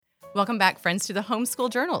Welcome back, friends, to the Homeschool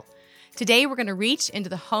Journal. Today, we're going to reach into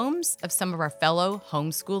the homes of some of our fellow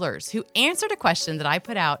homeschoolers who answered a question that I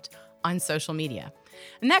put out on social media.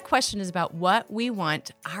 And that question is about what we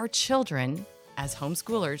want our children, as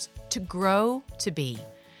homeschoolers, to grow to be.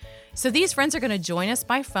 So these friends are going to join us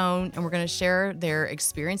by phone, and we're going to share their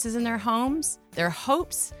experiences in their homes, their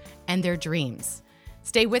hopes, and their dreams.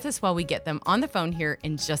 Stay with us while we get them on the phone here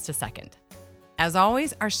in just a second. As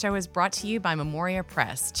always, our show is brought to you by Memoria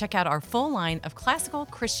Press. Check out our full line of classical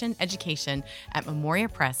Christian education at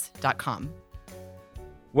memoriapress.com.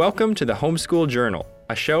 Welcome to the Homeschool Journal,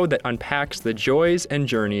 a show that unpacks the joys and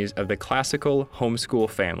journeys of the classical homeschool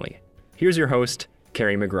family. Here's your host,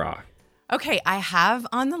 Carrie McGraw. Okay, I have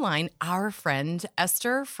on the line our friend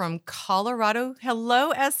Esther from Colorado. Hello,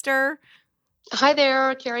 Esther. Hi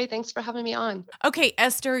there, Carrie. Thanks for having me on. Okay,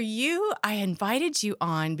 Esther, I invited you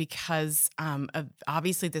on because of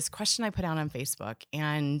obviously this question I put out on Facebook.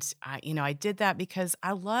 And, I did that because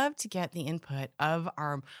I love to get the input of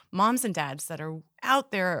our moms and dads that are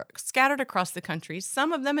out there scattered across the country,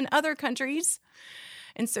 some of them in other countries.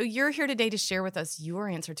 And so you're here today to share with us your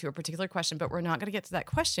answer to a particular question, but we're not going to get to that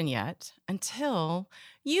question yet until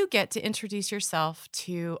you get to introduce yourself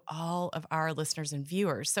to all of our listeners and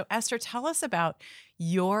viewers. So Esther, tell us about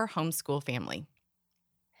your homeschool family.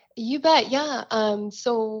 You bet. Yeah.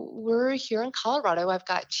 So we're here in Colorado. I've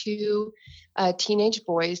got two teenage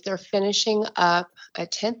boys. They're finishing up a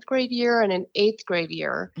 10th grade year and an 8th grade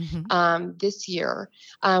year this year.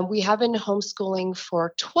 We have been homeschooling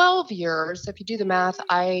for 12 years. So if you do the math,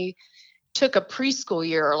 I took a preschool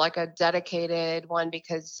year, like a dedicated one,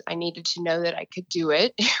 because I needed to know that I could do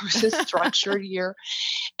it. It was a structured year.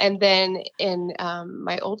 And then in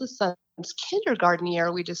my oldest son's kindergarten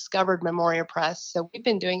year, we discovered Memoria Press. So we've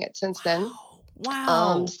been doing it since then.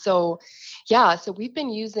 Wow. So we've been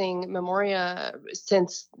using Memoria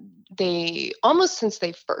since they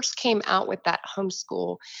first came out with that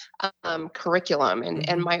homeschool curriculum.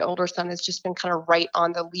 And my older son has just been kind of right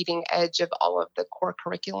on the leading edge of all of the core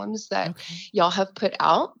curriculums that y'all have put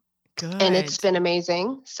out. Good. And it's been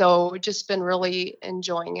amazing. So we've just been really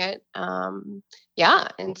enjoying it.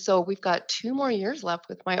 And so we've got 2 more years left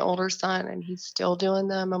with my older son, and he's still doing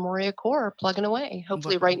the Memoria core, plugging away,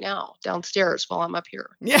 hopefully right now downstairs while I'm up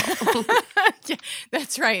here. Yeah, yeah,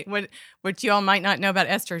 that's right. What you all might not know about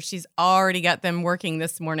Esther, she's already got them working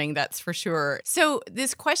this morning, that's for sure. So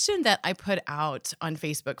this question that I put out on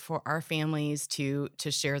Facebook for our families to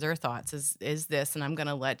share their thoughts is this, and I'm going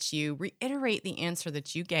to let you reiterate the answer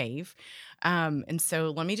that you gave. And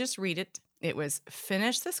so let me just read it. It was,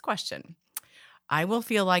 finish this question. I will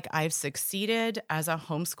feel like I've succeeded as a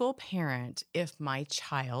homeschool parent if my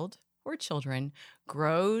child or children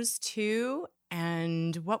grows to,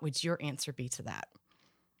 and what would your answer be to that?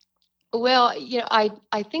 Well,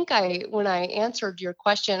 I think when I answered your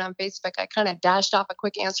question on Facebook, I kind of dashed off a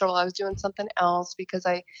quick answer while I was doing something else, because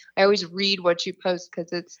I always read what you post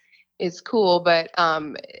because it's cool. But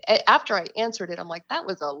after I answered it, I'm like, that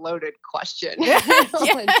was a loaded question. Yes,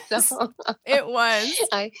 so, it was.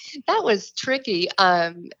 That was tricky.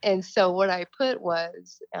 And so what I put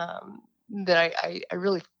was that I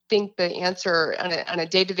really think the answer on a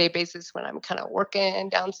day-to-day basis when I'm kind of working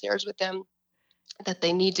downstairs with them, that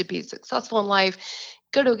they need to be successful in life,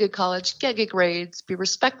 go to a good college, get good grades, be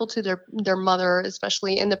respectful to their mother,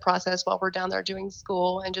 especially in the process while we're down there doing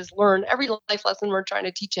school, and just learn every life lesson we're trying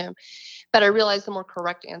to teach him. But I realize the more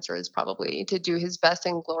correct answer is probably to do his best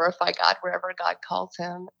and glorify God wherever God calls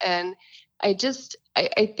him. And I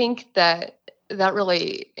think that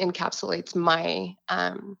really encapsulates my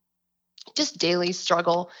just daily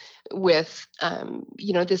struggle with,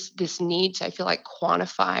 this need to, I feel like,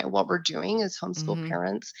 quantify what we're doing as homeschool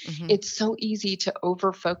parents. It's so easy to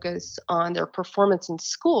over-focus on their performance in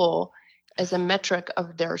school as a metric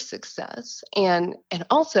of their success. And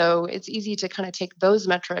also it's easy to kind of take those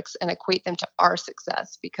metrics and equate them to our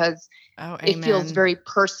success, because it feels very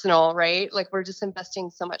personal, right? Like we're just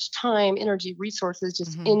investing so much time, energy, resources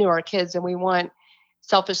just into our kids, and we want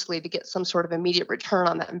selfishly to get some sort of immediate return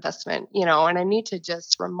on that investment, and I need to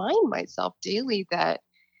just remind myself daily that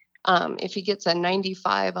if he gets a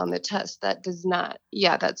 95 on the test, that does not,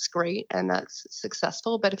 that's great and that's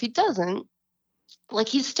successful. But if he doesn't, like,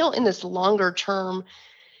 he's still in this longer term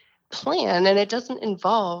plan, and it doesn't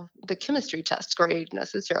involve the chemistry test grade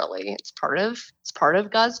necessarily. It's part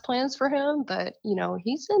of God's plans for him, but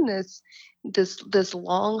he's in this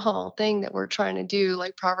long haul thing that we're trying to do,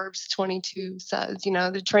 like Proverbs 22 says,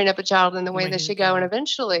 to train up a child in the way they should go, and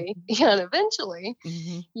eventually he's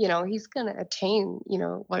going to attain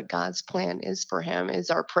what God's plan is for him, is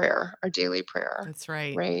our prayer, our daily prayer. That's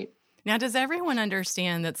right. Right. Now, does everyone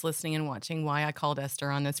understand that's listening and watching why I called Esther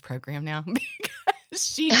on this program now? Because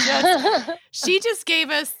she just gave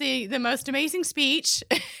us the most amazing speech.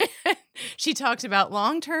 She talked about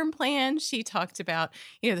long-term plans. She talked about,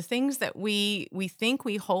 the things that we think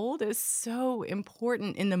we hold as so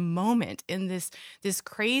important in the moment, in this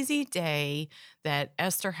crazy day that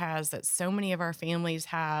Esther has, that so many of our families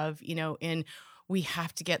have, in we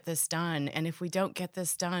have to get this done. And if we don't get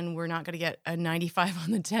this done, we're not going to get a 95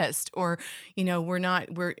 on the test, or,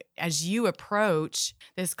 we're as you approach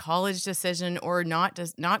this college decision or not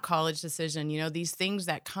college decision, these things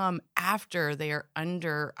that come after they are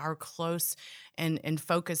under our close and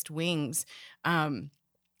focused wings.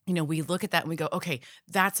 We look at that and we go, okay,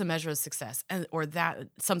 that's a measure of success, or that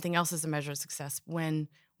something else is a measure of success. When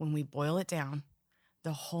we boil it down,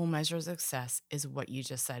 the whole measure of success is what you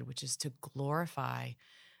just said, which is to glorify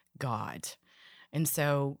God. And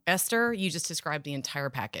so, Esther, you just described the entire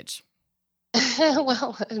package.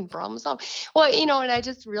 Well, and problem solved. Well, and I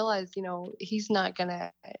just realized, he's not going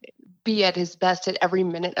to be at his best at every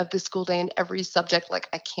minute of the school day and every subject. Like,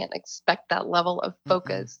 I can't expect that level of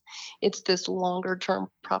focus. Mm-hmm. It's this longer term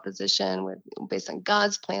proposition based on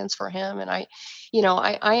God's plans for him. And I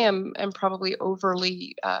am probably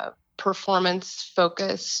overly performance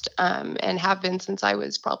focused, and have been since I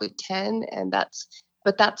was probably 10.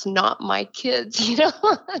 But that's not my kids,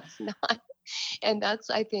 it's not. And that's,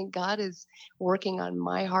 I think God is working on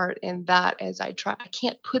my heart in that as I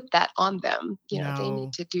can't put that on them. No. They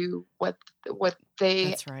need to do what they,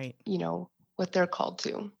 that's right. What they're called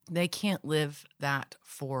to. They can't live that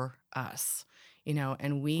for us,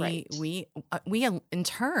 and we, right. we in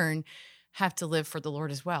turn have to live for the Lord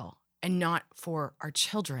as well, and not for our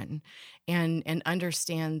children, and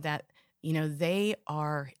understand that, they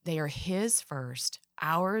are his first,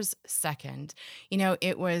 ours second.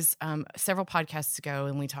 It was several podcasts ago,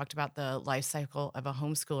 and we talked about the life cycle of a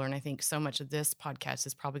homeschooler. And I think so much of this podcast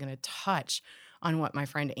is probably going to touch on what my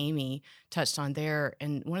friend Amy touched on there.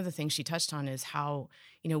 And one of the things she touched on is how,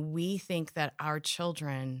 we think that our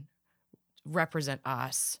children represent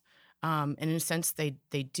us. And in a sense, they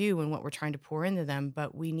do, and what we're trying to pour into them,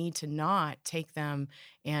 but we need to not take them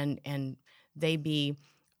and they be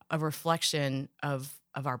a reflection of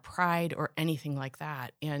our pride or anything like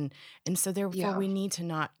that. And so therefore we need to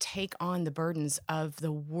not take on the burdens of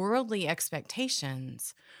the worldly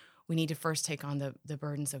expectations. We need to first take on the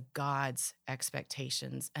burdens of God's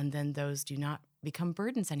expectations, and then those do not become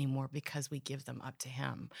burdens anymore because we give them up to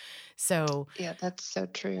him. So yeah, that's so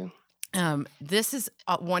true. This is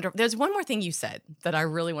wonderful. There's one more thing you said that I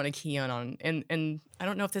really want to key in on, and I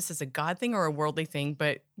don't know if this is a God thing or a worldly thing,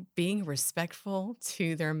 but being respectful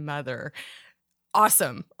to their mother.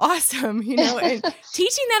 Awesome. And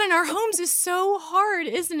teaching that in our homes is so hard,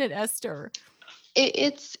 isn't it, Esther?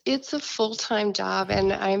 It's a full-time job,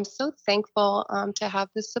 and I'm so thankful to have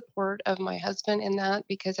the support of my husband in that,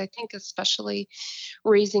 because I think especially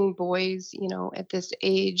raising boys, at this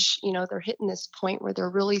age, they're hitting this point where they're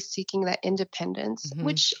really seeking that independence, mm-hmm.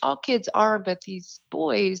 which all kids are, but these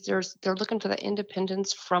boys, they're looking for that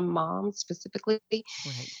independence from mom specifically.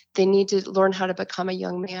 Right. They need to learn how to become a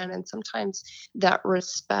young man, and sometimes that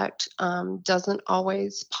respect doesn't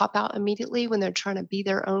always pop out immediately when they're trying to be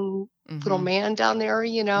their own mm-hmm. little man down there,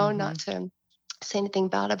 mm-hmm. not to say anything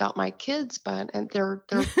bad about my kids, but they're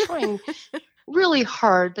trying really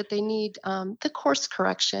hard, but they need the course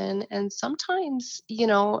correction. And sometimes,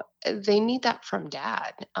 they need that from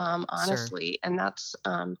dad, honestly. Sure. And that's,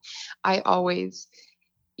 I always,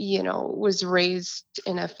 was raised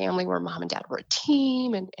in a family where mom and dad were a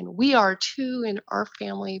team, and we are too in our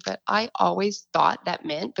family. But I always thought that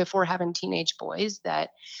meant, before having teenage boys, that,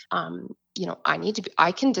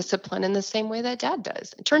 I can discipline in the same way that dad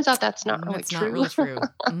does. It turns out that's not really true. Not really true.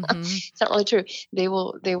 Mm-hmm. It's not really true. They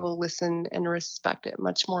will listen and respect it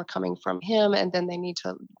much more coming from him. And then they need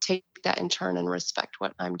to take that in turn and respect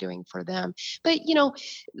what I'm doing for them. But,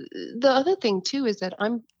 the other thing too, is that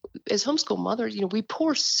as homeschool mothers, we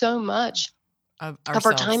pour so much of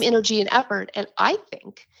our time, energy, and effort. And I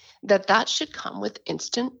think that should come with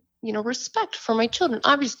instant respect for my children.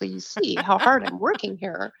 Obviously, you see how hard I'm working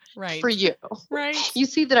here right. for you. Right. You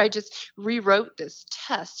see that I just rewrote this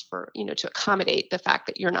test for, to accommodate the fact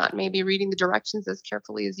that you're not maybe reading the directions as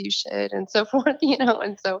carefully as you should, and so forth,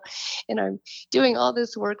 and I'm doing all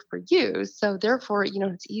this work for you. So therefore,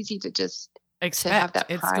 it's easy to just expect to have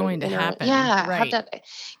that it's going to happen. Yeah. Right. Have that.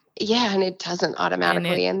 Yeah. And it doesn't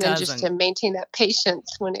automatically. And then just to maintain that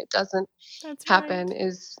patience when it doesn't happen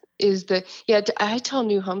right. I tell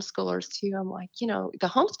new homeschoolers too, I'm like, the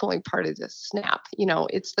homeschooling part is a snap,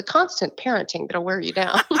 it's the constant parenting that'll wear you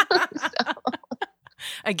down.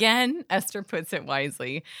 Again, Esther puts it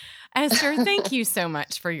wisely. Esther, thank you so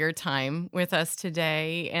much for your time with us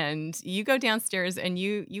today. And you go downstairs and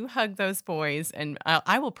you hug those boys, and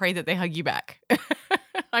I will pray that they hug you back.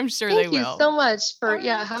 I'm sure they Thank you will. so much for All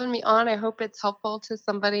right. having me on. I hope it's helpful to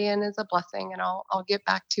somebody and is a blessing. And I'll get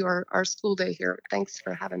back to our school day here. Thanks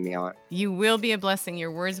for having me on. You will be a blessing.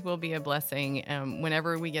 Your words will be a blessing.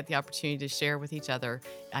 Whenever we get the opportunity to share with each other,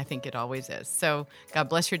 I think it always is. So God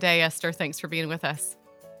bless your day, Esther. Thanks for being with us.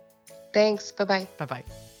 Thanks. Bye-bye. Bye-bye.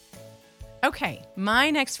 Okay, my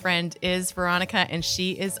next friend is Veronica, and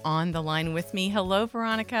she is on the line with me. Hello,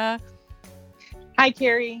 Veronica. Hi,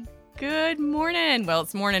 Carrie. Good morning. Well,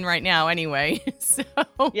 it's morning right now anyway. So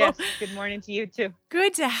Yes, good morning to you too.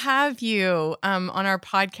 good to have you on our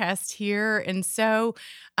podcast here. And so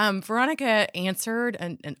Veronica answered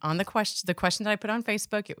and on the question that I put on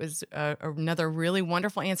Facebook. It was another really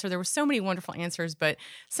wonderful answer. There were so many wonderful answers, but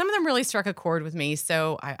some of them really struck a chord with me.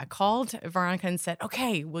 So I called Veronica and said,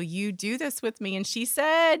 okay, will you do this with me? And she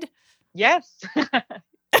said, Yes,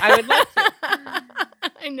 I would love to.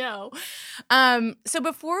 I know. So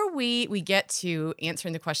before we get to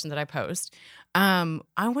answering the question that I posed, I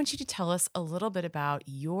want you to tell us a little bit about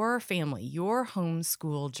your family, your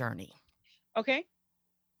homeschool journey. Okay.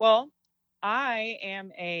 Well, I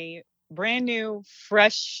am a brand new,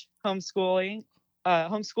 fresh homeschooler.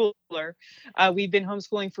 We've been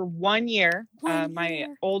homeschooling for 1 year. My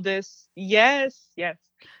year. oldest, yes.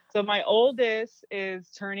 So my oldest is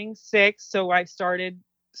turning 6. So I started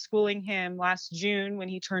schooling him last June when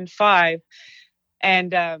he turned 5.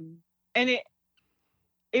 And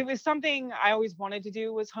it was something I always wanted to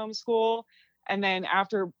do, was homeschool. And then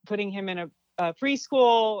after putting him in a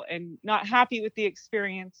preschool and not happy with the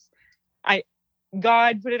experience,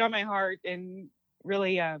 God put it on my heart and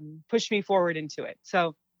really pushed me forward into it.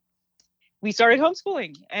 So we started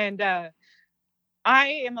homeschooling, and I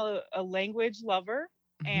am a language lover,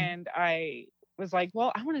 Mm-hmm. and I was like,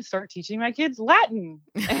 well, I want to start teaching my kids Latin.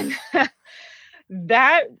 And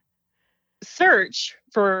that search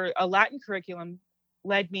for a Latin curriculum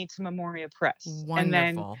led me to Memoria Press. Wonderful. And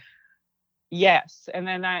then, yes. And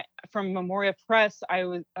then from Memoria Press, I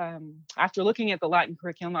was, after looking at the Latin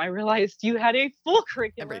curriculum, I realized you had a full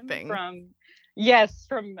curriculum. Everything. from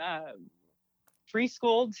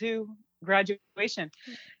preschool to graduation.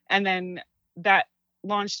 And then that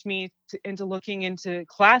launched me into looking into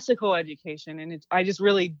classical education. And I just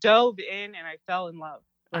really dove in, and I fell in love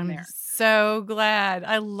from there. I'm so glad.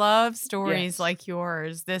 I love stories Yes. like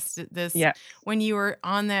yours. This Yes. when you were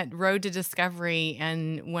on that road to discovery,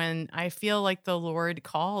 and when I feel like the Lord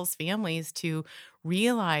calls families to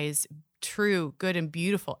realize true, good, and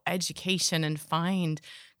beautiful education and find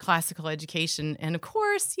classical education. And of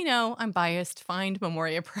course, I'm biased, find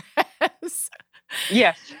Memoria Press.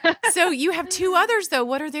 Yes. So you have 2 others, though.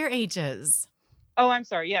 What are their ages? Oh, I'm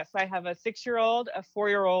sorry. Yes, I have a 6-year-old, a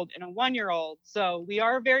 4-year-old, and a 1-year-old. So we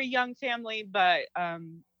are a very young family, but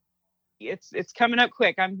it's coming up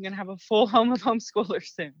quick. I'm going to have a full home of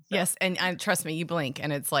homeschoolers soon. So. Yes, and trust me, you blink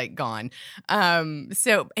and it's like gone. And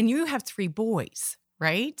you have 3 boys,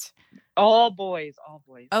 right? All boys. Oh,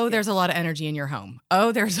 yes. there's a lot of energy in your home.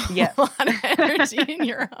 Oh, there's a Yes. lot of energy in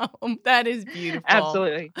your home. That is beautiful.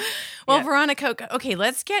 Absolutely. Well, Yes. Veronica, okay,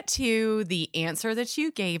 let's get to the answer that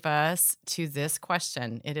you gave us to this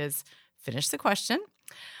question. It is, finish the question.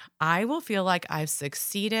 I will feel like I've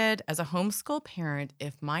succeeded as a homeschool parent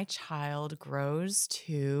if my child grows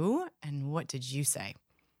to, and what did you say?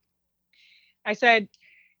 I said,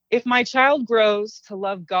 if my child grows to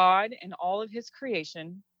love God and all of his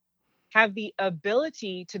creation, have the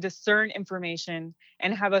ability to discern information,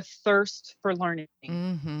 and have a thirst for learning.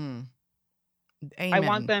 Mm-hmm. Amen. I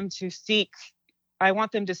want them to seek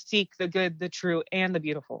the good, the true, and the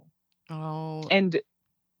beautiful. Oh, And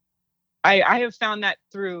I have found that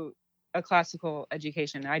through a classical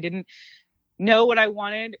education. I didn't know what I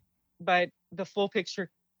wanted, but the full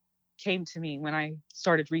picture came to me when I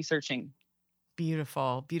started researching.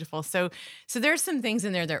 beautiful, beautiful. So there's some things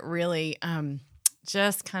in there that really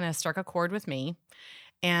just kind of struck a chord with me.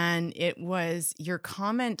 And it was your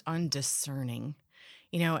comment on discerning.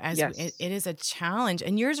 As Yes. it is a challenge,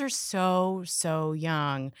 and yours are so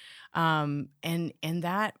young, and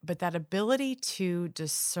that ability to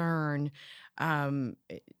discern,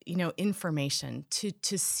 information,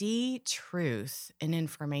 to see truth in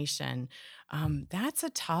information, that's a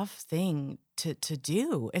tough thing to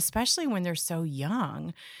do, especially when they're so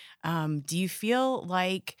young. Do you feel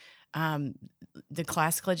like the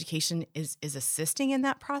classical education is assisting in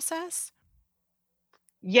that process?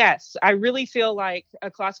 Yes, I really feel like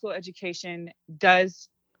a classical education does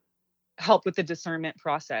help with the discernment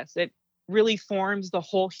process. It really forms the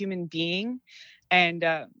whole human being. And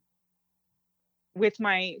with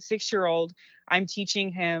my 6-year-old, I'm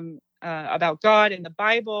teaching him about God and the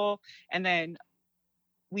Bible. And then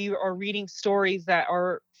we are reading stories that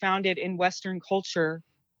are founded in Western culture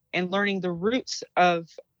and learning the roots of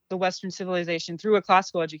the Western civilization through a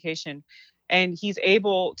classical education. And he's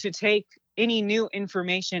able to take any new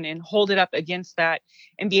information and hold it up against that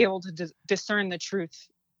and be able to discern the truth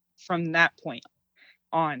from that point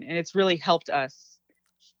on. And it's really helped us.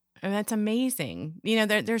 And that's amazing.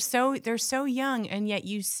 They're so young, and yet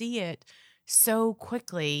you see it so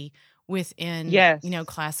quickly within Yes.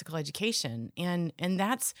 Classical education. And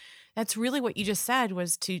that's really what you just said,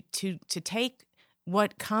 was to take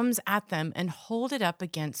what comes at them and hold it up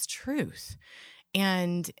against truth.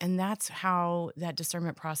 And that's how that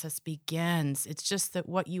discernment process begins. It's just that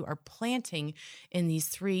what you are planting in these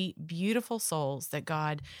 3 beautiful souls that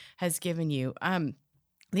God has given you.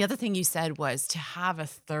 The other thing you said was to have a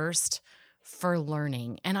thirst for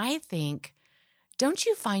learning. And I think, don't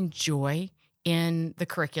you find joy in the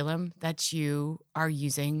curriculum that you are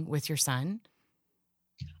using with your son?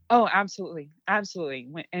 Oh, absolutely. Absolutely.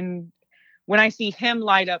 When I see him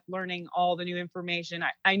light up learning all the new information,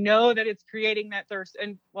 I know that it's creating that thirst.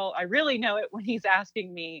 And well, I really know it when he's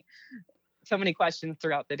asking me so many questions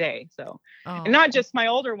throughout the day. So, and not just my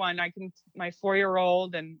older one, my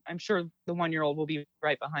 4-year-old, and I'm sure the 1-year-old will be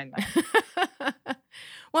right behind that.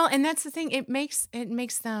 Well, and that's the thing. It makes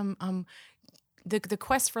them, the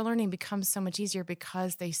quest for learning becomes so much easier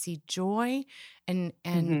because they see joy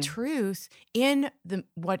and truth in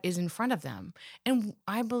what is in front of them. And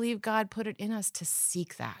I believe God put it in us to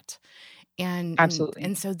seek that. Absolutely.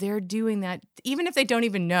 And so they're doing that, even if they don't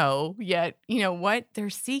even know yet, what they're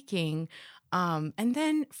seeking. And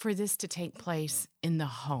then for this to take place in the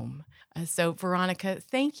home. So Veronica,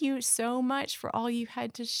 thank you so much for all you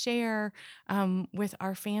had to share with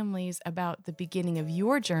our families about the beginning of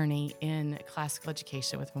your journey in classical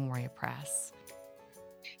education with Memoria Press.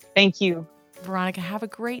 Thank you. Veronica, have a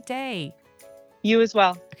great day. You as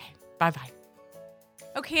well. Okay, bye-bye.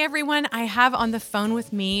 Okay, everyone, I have on the phone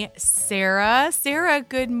with me Sarah. Sarah,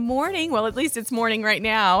 good morning. Well, at least it's morning right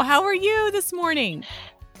now. How are you this morning?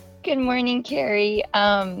 Good morning, Carrie.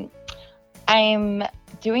 I'm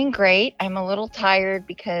doing great. I'm a little tired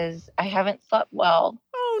because I haven't slept well.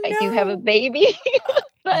 Oh, no. I do have a baby.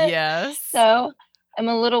 Yes. So I'm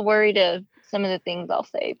a little worried of some of the things I'll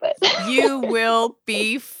say, but you will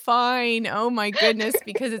be fine. Oh my goodness,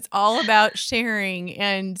 because it's all about sharing.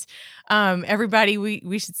 And everybody,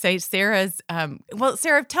 we should say Sarah's,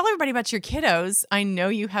 Sarah, tell everybody about your kiddos. I know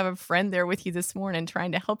you have a friend there with you this morning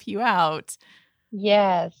trying to help you out.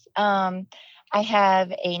 Yes. I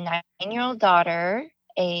have a 9-year-old daughter,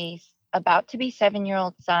 a about to be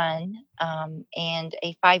 7-year-old son, and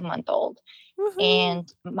a 5-month-old. Woohoo.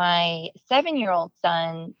 And my 7-year-old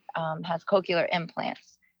son has cochlear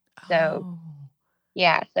implants. So,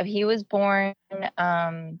 yeah, so he was born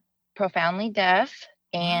profoundly deaf,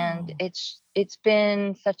 and Wow. it's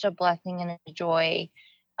been such a blessing and a joy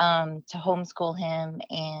to homeschool him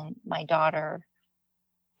and my daughter,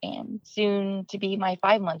 and soon to be my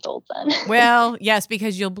 5-month-old son. Well, yes,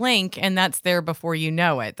 because you'll blink and that's there before you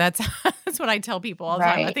know it. That's what I tell people all the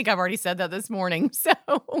time. I think I've already said that this morning. So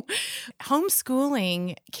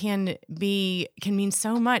homeschooling can mean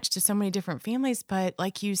so much to so many different families. But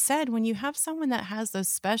like you said, when you have someone that has those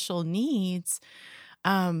special needs,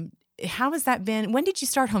 how has that been? When did you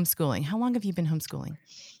start homeschooling? How long have you been homeschooling?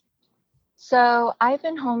 So I've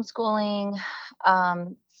been homeschooling,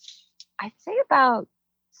 I'd say about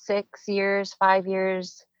 6 years, 5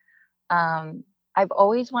 years. I've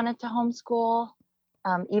always wanted to homeschool.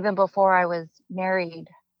 Even before I was married,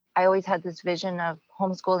 I always had this vision of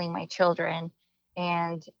homeschooling my children.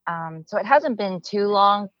 And so it hasn't been too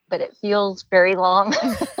long, but it feels very long.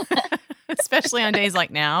 Especially on days like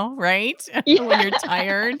now, right? Yeah. When you're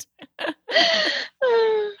tired.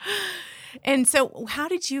 And so how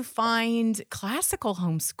did you find classical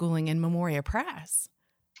homeschooling in Memoria Press?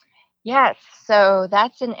 Yes, so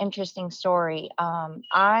that's an interesting story.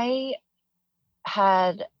 I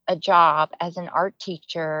had a job as an art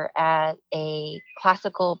teacher at a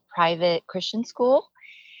classical private Christian school.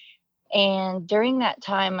 And during that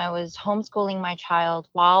time, I was homeschooling my child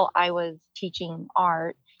while I was teaching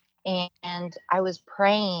art. And I was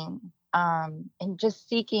praying and just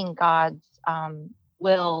seeking God's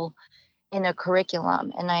will in a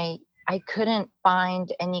curriculum. And I couldn't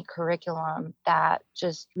find any curriculum that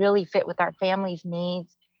just really fit with our family's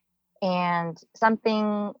needs, and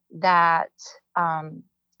something that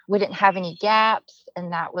wouldn't have any gaps,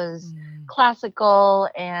 and that was classical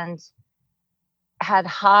and had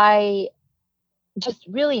high just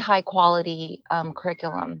really high quality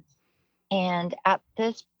curriculum. And at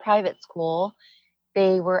this private school,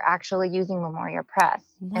 they were actually using Memoria Press.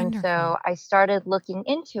 Wonderful. And so I started looking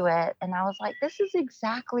into it, and I was like, this is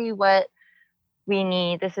exactly what we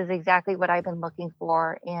need. This is exactly what I've been looking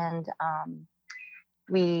for. And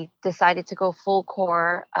we decided to go full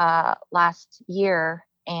core last year,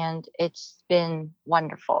 and it's been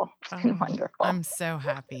wonderful. It's been wonderful. I'm so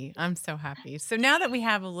happy. I'm so happy. So now that we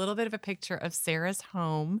have a little bit of a picture of Sarah's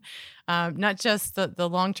home, not just the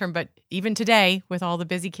long term, but even today with all the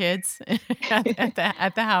busy kids at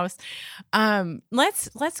the house,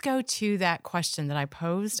 let's go to that question that I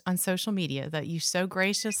posed on social media that you so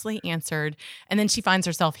graciously answered, and then she finds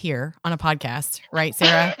herself here on a podcast, right,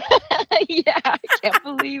 Sarah? Yeah, I can't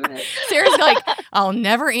believe it. Sarah's like, I'll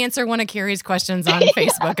never answer one of Carrie's questions on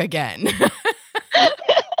Facebook again.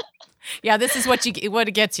 Yeah, this is what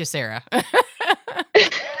it gets you, Sarah.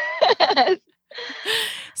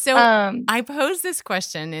 So I posed this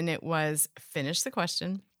question, and it was, finish the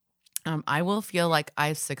question. I will feel like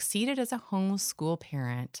I've succeeded as a homeschool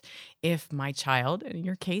parent if my child, in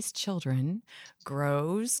your case, children,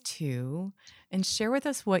 grows to, and share with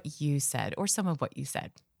us what you said or some of what you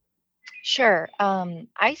said. Sure.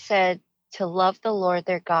 I said to love the Lord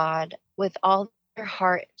their God with all their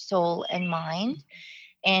heart, soul, and mind,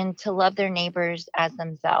 and to love their neighbors as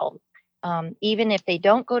themselves. Even if they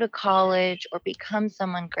don't go to college or become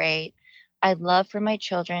someone great, I'd love for my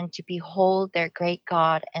children to behold their great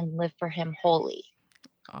God and live for him wholly.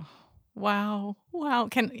 Oh, wow. Wow.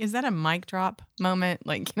 Is that a mic drop moment?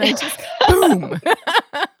 Like, can I just, boom.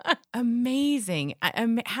 Amazing.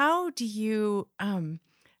 How do you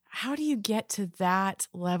get to that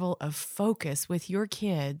level of focus with your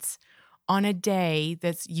kids on a day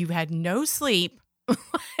you've had no sleep?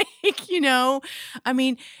 If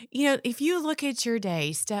you look at your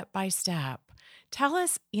day step by step, tell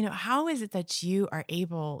us, how is it that you are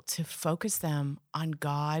able to focus them on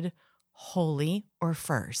God wholly or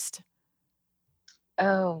first?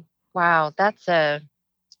 Oh, wow. That's a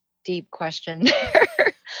deep question there.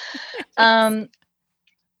 I'm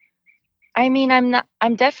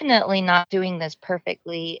definitely not doing this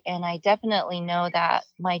perfectly. And I definitely know that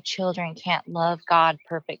my children can't love God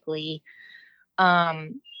perfectly.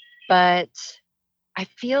 But I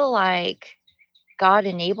feel like God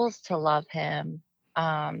enables to love him,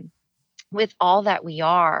 with all that we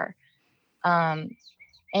are. And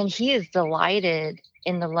he is delighted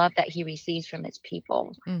in the love that he receives from his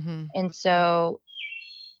people. Mm-hmm. And so,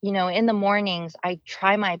 in the mornings, I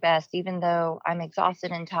try my best, even though I'm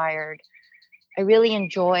exhausted and tired. I really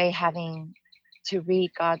enjoy having to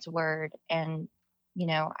read God's word. And,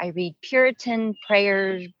 I read Puritan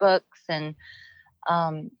prayers books, and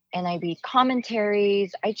I read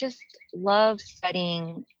commentaries. I just love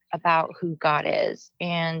studying about who God is.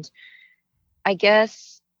 And I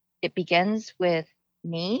guess it begins with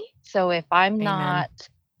me. So if I'm Amen.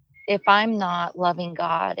 not loving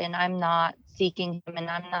God, and I'm not seeking him, and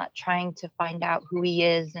I'm not trying to find out who he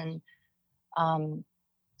is, and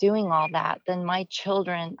doing all that, then my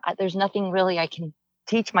children, there's nothing really I can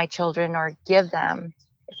teach my children or give them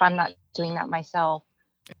if I'm not doing that myself.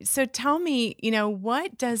 So tell me,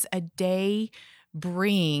 what does a day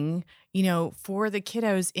bring, for the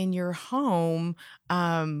kiddos in your home,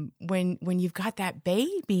 when you've got that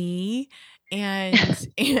baby, and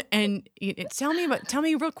tell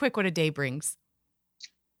me real quick what a day brings.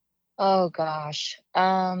 Oh gosh.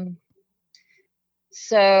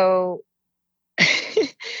 So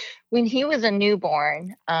when he was a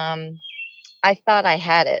newborn, I thought I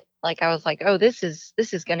had it. Like, I was like, oh, this is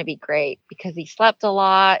going to be great, because he slept a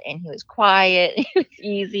lot and he was quiet. It was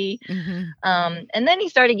easy. Mm-hmm. And then he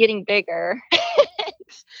started getting bigger.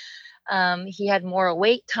 He had more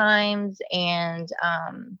awake times, and,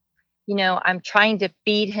 I'm trying to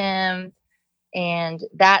feed him, and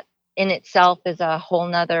that in itself is a whole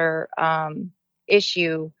nother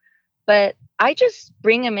issue. But I just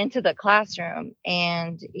bring him into the classroom,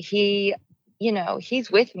 and he's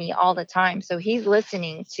with me all the time. So he's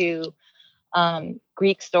listening to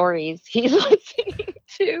Greek stories. He's listening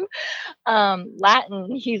to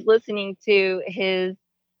Latin. He's listening to his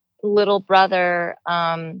little brother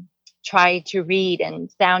try to read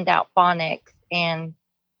and sound out phonics. And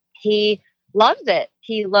he loves it.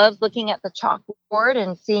 He loves looking at the chalkboard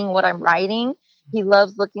and seeing what I'm writing. He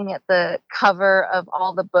loves looking at the cover of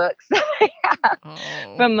all the books that I have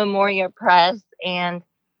from Memoria Press. And,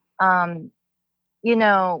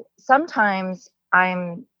 sometimes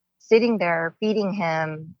I'm sitting there feeding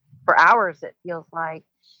him for hours, it feels like.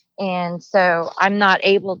 And so I'm not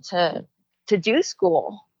able to do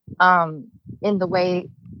school in the way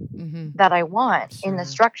that I want, in the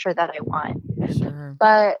Sure. structure that I want. Sure.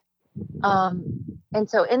 But and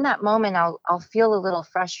so in that moment, I'll feel a little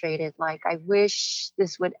frustrated, like I wish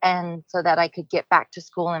this would end so that I could get back to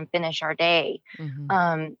school and finish our day.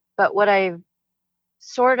 But what I've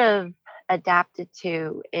sort of adapted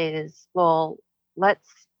to is, well,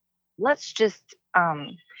 let's just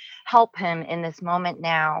help him in this moment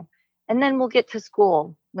now, and then we'll get to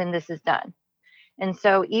school when this is done. And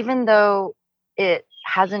so even though it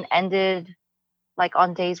hasn't ended like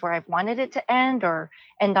on days where I've wanted it to end, or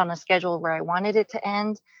end on a schedule where I wanted it to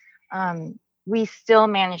end, we still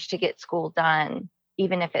manage to get school done,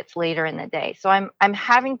 even if it's later in the day. So I'm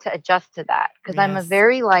having to adjust to that, because I'm a Yes.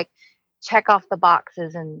 very like check off the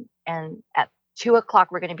boxes, and at 2:00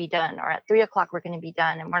 we're going to be done, or at 3:00 we're going to be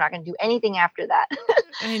done, and we're not going to do anything after that.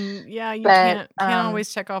 And yeah, you But, can't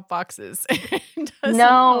always check off boxes. It doesn't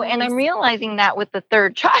no, and I'm always- realizing that with the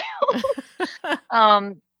third child.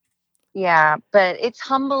 Yeah, but it's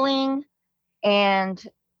humbling, and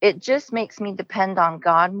it just makes me depend on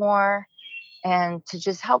God more, and to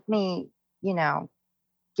just help me,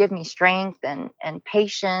 give me strength and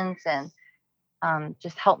patience, and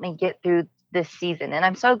just help me get through this season. And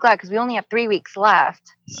I'm so glad, because we only have 3 weeks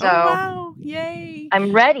left. So Oh, wow. Yay.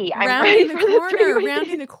 I'm ready. I'm rounding ready the for the 3 corner, weeks.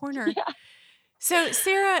 rounding the corner. Yeah. So,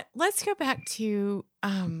 Sarah, let's go back to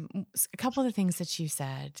a couple of the things that you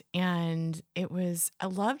said. And I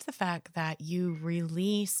loved the fact that you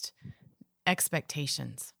released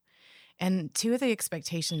expectations. And two of the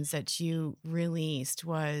expectations that you released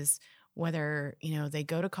was whether, they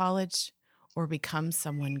go to college or become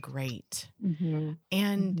someone great. Mm-hmm.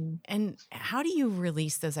 And how do you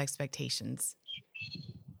release those expectations?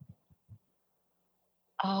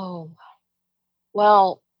 Oh,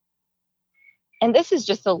 well, and this is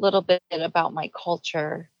just a little bit about my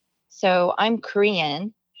culture. So I'm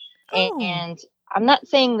Korean, Oh. and I'm not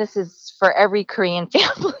saying this is for every Korean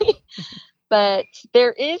family, but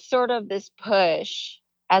there is sort of this push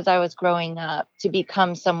as I was growing up to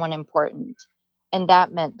become someone important. And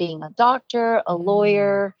that meant being a doctor, a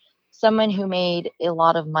lawyer, someone who made a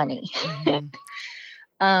lot of money.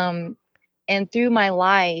 And through my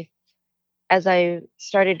life, as I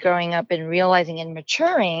started growing up and realizing and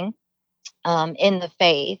maturing in the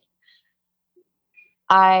faith,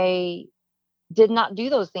 I did not do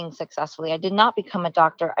those things successfully. I did not become a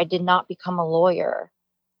doctor. I did not become a lawyer.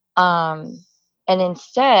 And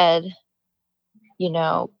instead,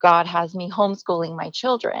 God has me homeschooling my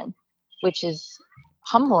children, which is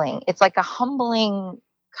humbling. It's like a humbling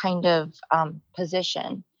kind of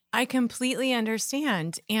position. I completely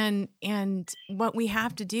understand. And what we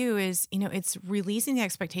have to do is, it's releasing the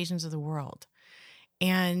expectations of the world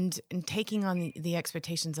and taking on the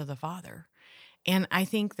expectations of the Father. And I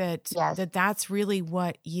think that Yes. that's really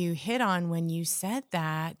what you hit on when you said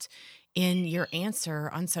that in your answer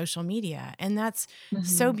on social media. And that's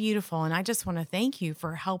so beautiful. And I just want to thank you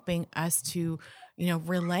for helping us to,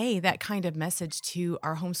 relay that kind of message to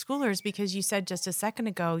our homeschoolers, because you said just a second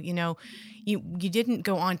ago, you didn't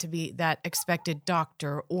go on to be that expected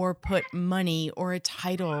doctor or put money or a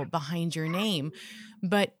title behind your name.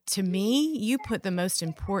 But to me, you put the most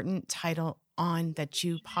important title on that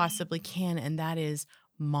you possibly can, and that is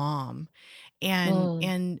mom.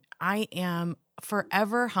 And I am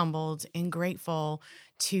forever humbled and grateful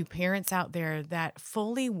to parents out there that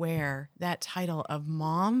fully wear that title of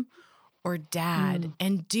mom or dad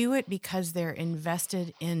and do it because they're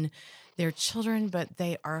invested in their children, but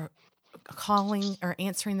they are calling or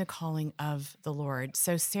answering the calling of the Lord.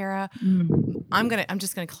 So Sarah, I'm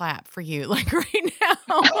just gonna clap for you like right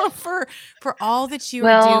now for all that you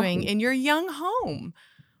are doing in your young home.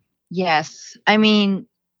 Yes. I mean,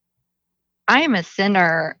 I am a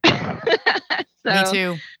sinner. Me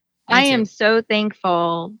too. I am so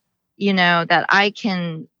thankful, that I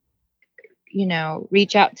can,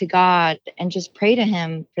 reach out to God and just pray to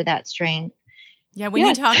him for that strength. Yeah, when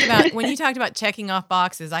you talked about checking off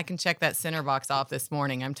boxes, I can check that center box off this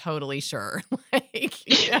morning. I'm totally sure.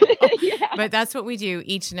 But that's what we do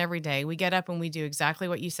each and every day. We get up and we do exactly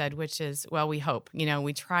what you said, which is, well, we hope,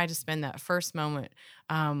 we try to spend that first moment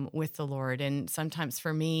with the Lord. And sometimes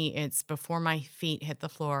for me, it's before my feet hit the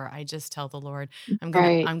floor. I just tell the Lord, I'm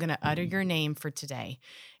gonna utter your name for today.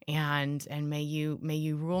 And may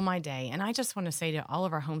you rule my day. And I just want to say to all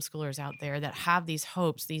of our homeschoolers out there that have these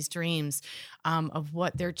hopes, these dreams of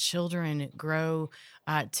what their children grow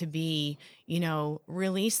to be,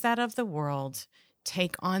 release that of the world,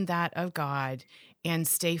 take on that of God, and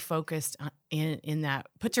stay focused in that.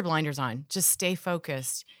 Put your blinders on. Just stay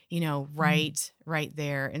focused, right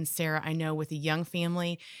there. And Sarah, I know with a young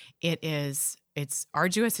family, it's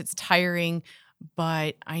arduous, it's tiring.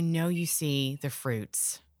 but I know you see the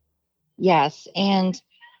fruits. Yes. And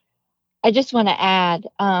I just want to add,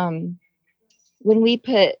 when we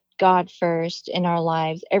put God first in our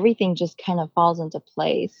lives, everything just kind of falls into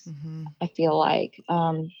place. I feel like,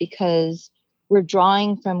 because we're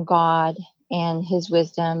drawing from God and his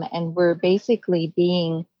wisdom, and we're basically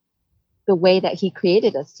being the way that he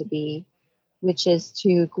created us to be, which is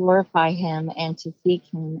to glorify him and to seek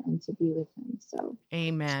him and to be with him. So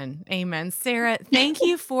amen. Amen. Sarah, thank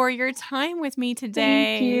you for your time with me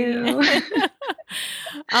today. Thank you.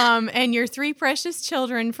 And your 3 precious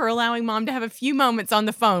children for allowing Mom to have a few moments on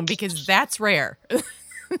the phone, because that's rare.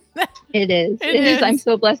 It is. It is. I'm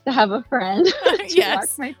so blessed to have a friend.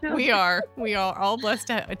 Yes, we are. We are all blessed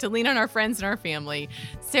to lean on our friends and our family.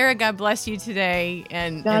 Sarah, God bless you today.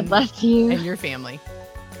 And God bless you. And your family.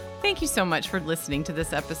 Thank you so much for listening to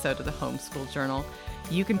this episode of the Homeschool Journal.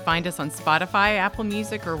 You can find us on Spotify, Apple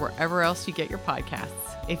Music, or wherever else you get your podcasts.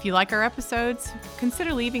 If you like our episodes,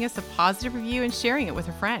 consider leaving us a positive review and sharing it with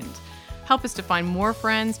a friend. Help us to find more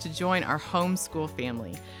friends to join our homeschool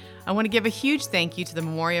family. I want to give a huge thank you to the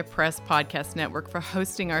Memoria Press Podcast Network for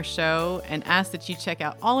hosting our show, and ask that you check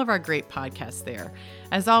out all of our great podcasts there.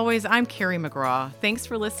 As always, I'm Carrie McGraw. Thanks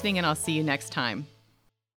for listening, and I'll see you next time.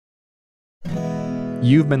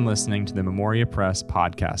 You've been listening to the Memoria Press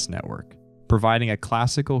Podcast Network, providing a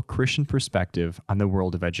classical Christian perspective on the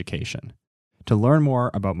world of education. To learn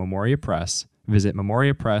more about Memoria Press, visit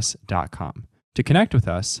memoriapress.com. To connect with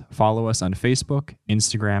us, follow us on Facebook,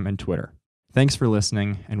 Instagram, and Twitter. Thanks for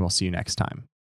listening, and we'll see you next time.